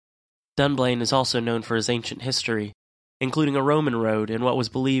Dunblane is also known for his ancient history, including a Roman road and what was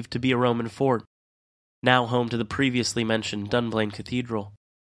believed to be a Roman fort, now home to the previously mentioned Dunblane Cathedral.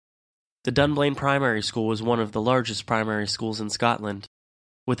 The Dunblane Primary School was one of the largest primary schools in Scotland,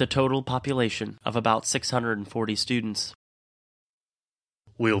 with a total population of about 640 students.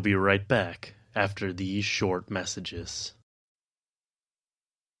 We'll be right back after these short messages.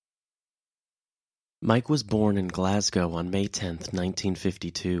 Mike was born in Glasgow on May 10,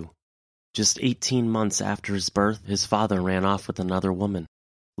 1952. Just 18 months after his birth, his father ran off with another woman,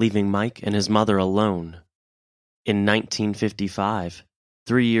 leaving Mike and his mother alone. In 1955,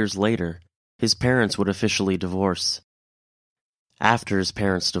 3 years later, his parents would officially divorce. After his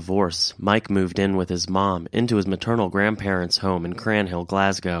parents' divorce, Mike moved in with his mom into his maternal grandparents' home in Cranhill,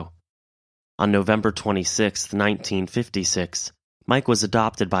 Glasgow. On November 26, 1956, Mike was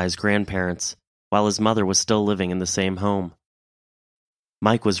adopted by his grandparents, while his mother was still living in the same home.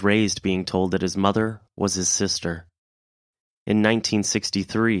 Mike was raised being told that his mother was his sister. In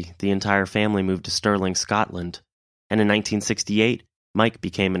 1963, the entire family moved to Stirling, Scotland, and in 1968, Mike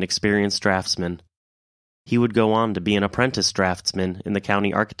became an experienced draftsman. He would go on to be an apprentice draftsman in the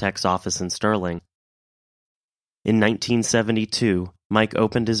county architect's office in Stirling. In 1972, Mike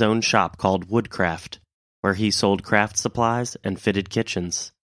opened his own shop called Woodcraft, where he sold craft supplies and fitted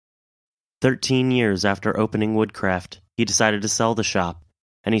kitchens. 13 years after opening Woodcraft, he decided to sell the shop,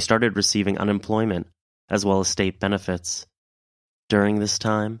 and he started receiving unemployment, as well as state benefits. During this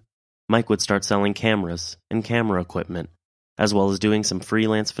time, Mike would start selling cameras and camera equipment, as well as doing some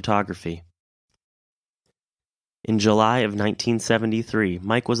freelance photography. In July of 1973,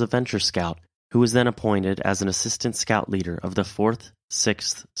 Mike was a venture scout who was then appointed as an assistant scout leader of the 4th,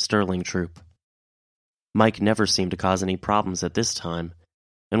 6th Stirling Troop. Mike never seemed to cause any problems at this time,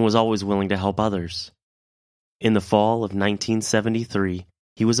 and was always willing to help others. In the fall of 1973,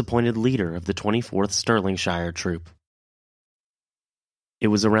 he was appointed leader of the 24th Stirlingshire Troop. It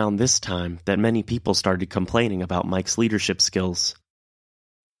was around this time that many people started complaining about Mike's leadership skills.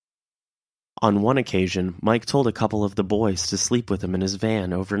 On one occasion, Mike told a couple of the boys to sleep with him in his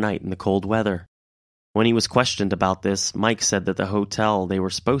van overnight in the cold weather. When he was questioned about this, Mike said that the hotel they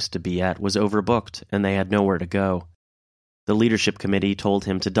were supposed to be at was overbooked and they had nowhere to go. The leadership committee told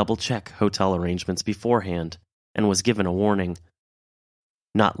him to double-check hotel arrangements beforehand and was given a warning.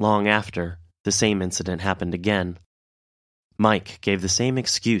 Not long after, the same incident happened again. Mike gave the same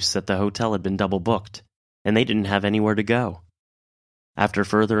excuse that the hotel had been double-booked, and they didn't have anywhere to go. After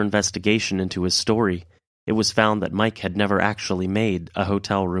further investigation into his story, it was found that Mike had never actually made a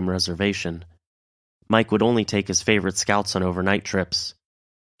hotel room reservation. Mike would only take his favorite scouts on overnight trips.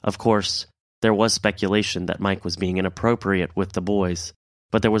 Of course, there was speculation that Mike was being inappropriate with the boys,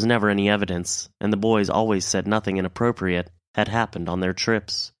 but there was never any evidence, and the boys always said nothing inappropriate had happened on their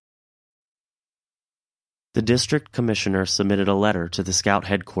trips. The district commissioner submitted a letter to the scout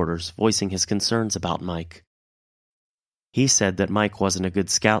headquarters voicing his concerns about Mike. He said that Mike wasn't a good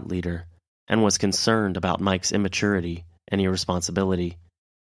scout leader and was concerned about Mike's immaturity and irresponsibility.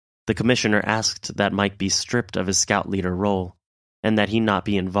 The commissioner asked that Mike be stripped of his scout leader role and that he not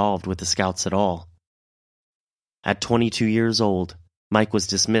be involved with the scouts at all. At 22 years old, Mike was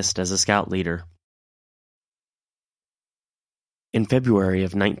dismissed as a scout leader. In February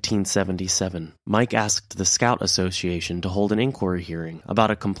of 1977, Mike asked the Scout Association to hold an inquiry hearing about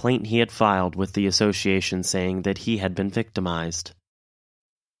a complaint he had filed with the association saying that he had been victimized.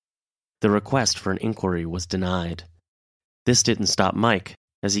 The request for an inquiry was denied. This didn't stop Mike,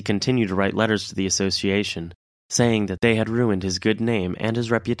 as he continued to write letters to the association, saying that they had ruined his good name and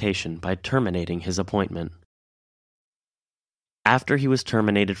his reputation by terminating his appointment. After he was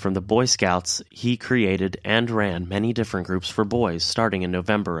terminated from the Boy Scouts, he created and ran many different groups for boys starting in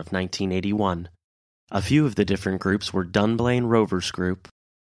November of 1981. A few of the different groups were Dunblane Rovers Group,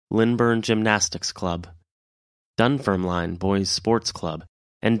 Linburn Gymnastics Club, Dunfermline Boys Sports Club,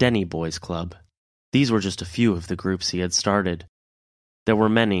 and Denny Boys Club. These were just a few of the groups he had started. There were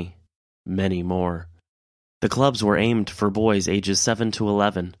many, many more. The clubs were aimed for boys ages 7 to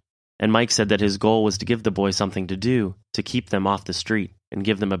 11, and Mike said that his goal was to give the boys something to do, to keep them off the street, and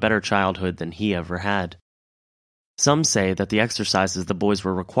give them a better childhood than he ever had. Some say that the exercises the boys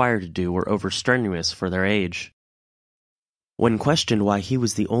were required to do were overstrenuous for their age. When questioned why he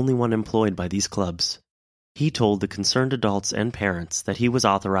was the only one employed by these clubs, he told the concerned adults and parents that he was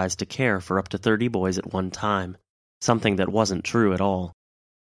authorized to care for up to 30 boys at one time, something that wasn't true at all.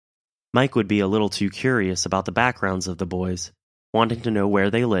 Mike would be a little too curious about the backgrounds of the boys, wanting to know where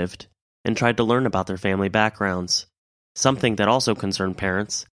they lived, and tried to learn about their family backgrounds. Something that also concerned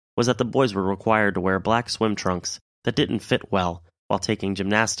parents was that the boys were required to wear black swim trunks that didn't fit well while taking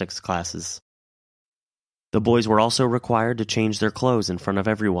gymnastics classes. The boys were also required to change their clothes in front of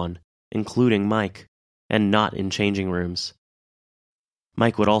everyone, including Mike, and not in changing rooms.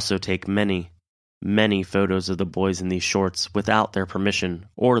 Mike would also take many, many photos of the boys in these shorts without their permission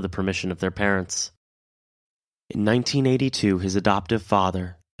or the permission of their parents. In 1982, his adoptive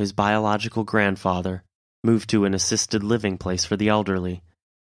father, his biological grandfather, moved to an assisted living place for the elderly.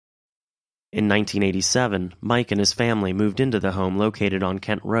 In 1987, Mike and his family moved into the home located on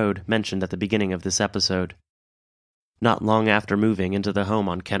Kent Road mentioned at the beginning of this episode. Not long after moving into the home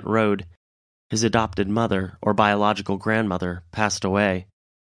on Kent Road, his adopted mother or biological grandmother passed away.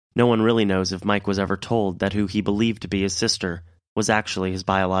 No one really knows if Mike was ever told that who he believed to be his sister was actually his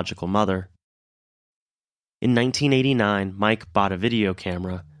biological mother. In 1989, Mike bought a video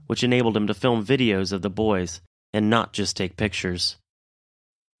camera, which enabled him to film videos of the boys and not just take pictures.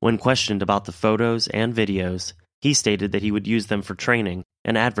 When questioned about the photos and videos, he stated that he would use them for training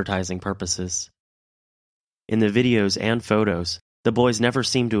and advertising purposes. In the videos and photos, the boys never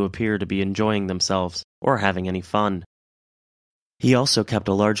seemed to appear to be enjoying themselves or having any fun. He also kept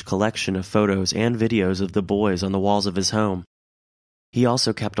a large collection of photos and videos of the boys on the walls of his home.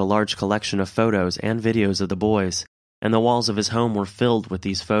 And the walls of his home were filled with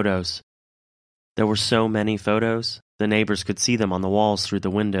these photos. There were so many photos, the neighbors could see them on the walls through the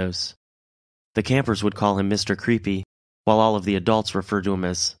windows. The campers would call him Mr. Creepy, while all of the adults referred to him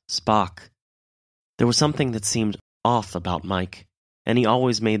as Spock. There was something that seemed off about Mike, and he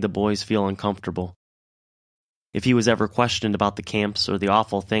always made the boys feel uncomfortable. If he was ever questioned about the camps or the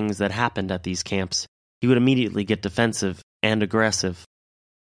awful things that happened at these camps, he would immediately get defensive and aggressive.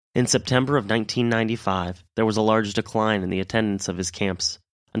 In September of 1995, there was a large decline in the attendance of his camps,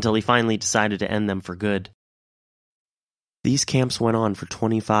 until he finally decided to end them for good. These camps went on for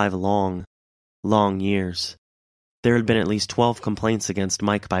 25 long years. There had been at least 12 complaints against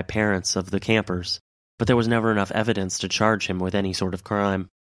Mike by parents of the campers, but there was never enough evidence to charge him with any sort of crime.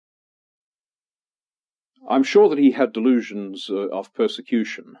 I'm sure that he had delusions of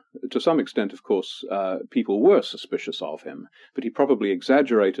persecution. To some extent, of course, people were suspicious of him, but he probably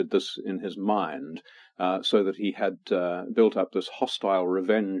exaggerated this in his mind so that he had built up this hostile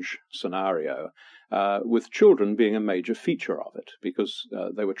revenge scenario, with children being a major feature of it, because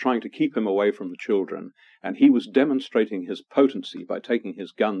they were trying to keep him away from the children, and he was demonstrating his potency by taking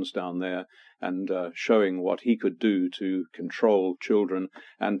his guns down there and showing what he could do to control children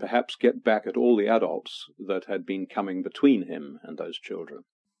and perhaps get back at all the adults that had been coming between him and those children.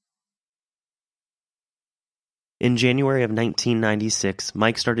 In January of 1996,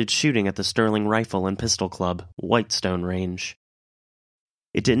 Mike started shooting at the Sterling Rifle and Pistol Club, Whitestone Range.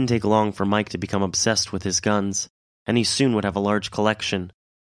 It didn't take long for Mike to become obsessed with his guns, and he soon would have a large collection.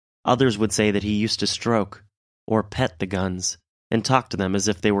 Others would say that he used to stroke, or pet the guns, and talk to them as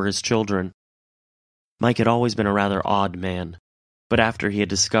if they were his children. Mike had always been a rather odd man, but after he had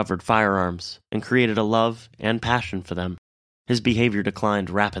discovered firearms and created a love and passion for them, his behavior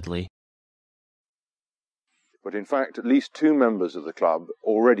declined rapidly. But in fact, at least two members of the club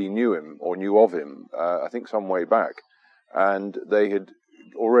already knew him, or knew of him, I think some way back, and they had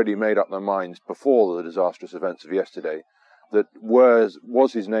already made up their minds before the disastrous events of yesterday that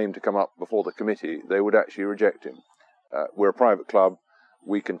was his name to come up before the committee, they would actually reject him. We're a private club,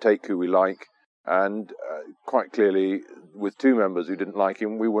 we can take who we like, and quite clearly, with two members who didn't like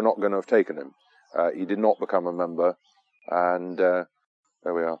him, we were not going to have taken him. He did not become a member, and there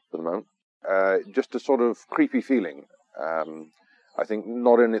we are for the moment. Just a sort of creepy feeling. I think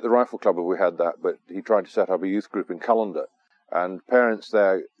not only at the Rifle Club have we had that, but he tried to set up a youth group in Callander, and parents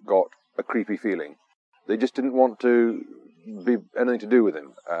there got a creepy feeling. They just didn't want to be anything to do with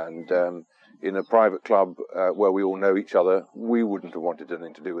him, and in a private club where we all know each other, we wouldn't have wanted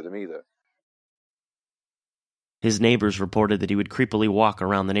anything to do with him either. His neighbors reported that he would creepily walk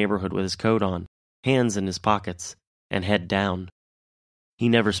around the neighborhood with his coat on, hands in his pockets, and head down. He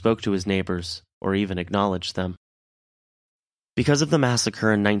never spoke to his neighbors, or even acknowledged them. Because of the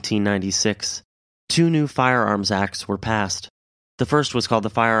massacre in 1996, 2 new firearms acts were passed. The first was called the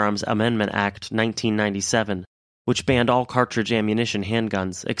Firearms Amendment Act 1997, which banned all cartridge ammunition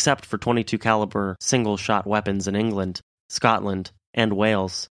handguns except for .22 caliber single-shot weapons in England, Scotland, and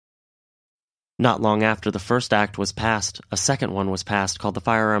Wales. Not long after the first act was passed, a second one was passed called the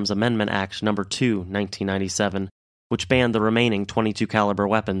Firearms Amendment Act No. 2, 1997, which banned the remaining .22 caliber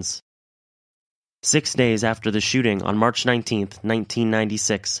weapons. 6 days after the shooting on March 19,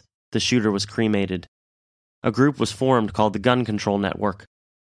 1996, the shooter was cremated. A group was formed called the Gun Control Network.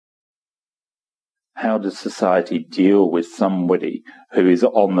 How does society deal with somebody who is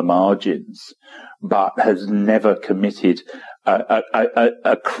on the margins but has never committed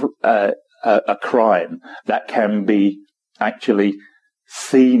a crime that can be actually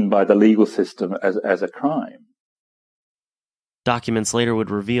seen by the legal system as a crime. Documents later would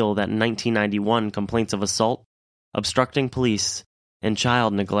reveal that in 1991, complaints of assault, obstructing police, and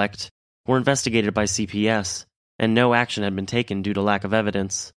child neglect were investigated by CPS, and no action had been taken due to lack of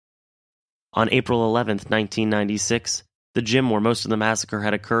evidence. On April 11, 1996, the gym where most of the massacre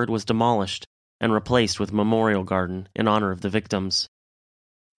had occurred was demolished and replaced with a memorial garden in honor of the victims.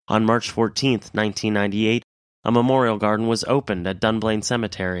 On March 14, 1998, a memorial garden was opened at Dunblane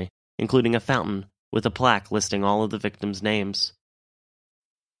Cemetery, including a fountain with a plaque listing all of the victims' names.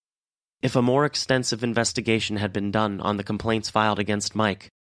 If a more extensive investigation had been done on the complaints filed against Mike,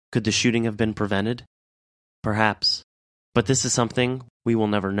 could the shooting have been prevented? Perhaps. But this is something we will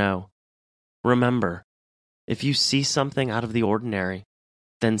never know. Remember, if you see something out of the ordinary,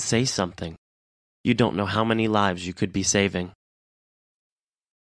 then say something. You don't know how many lives you could be saving.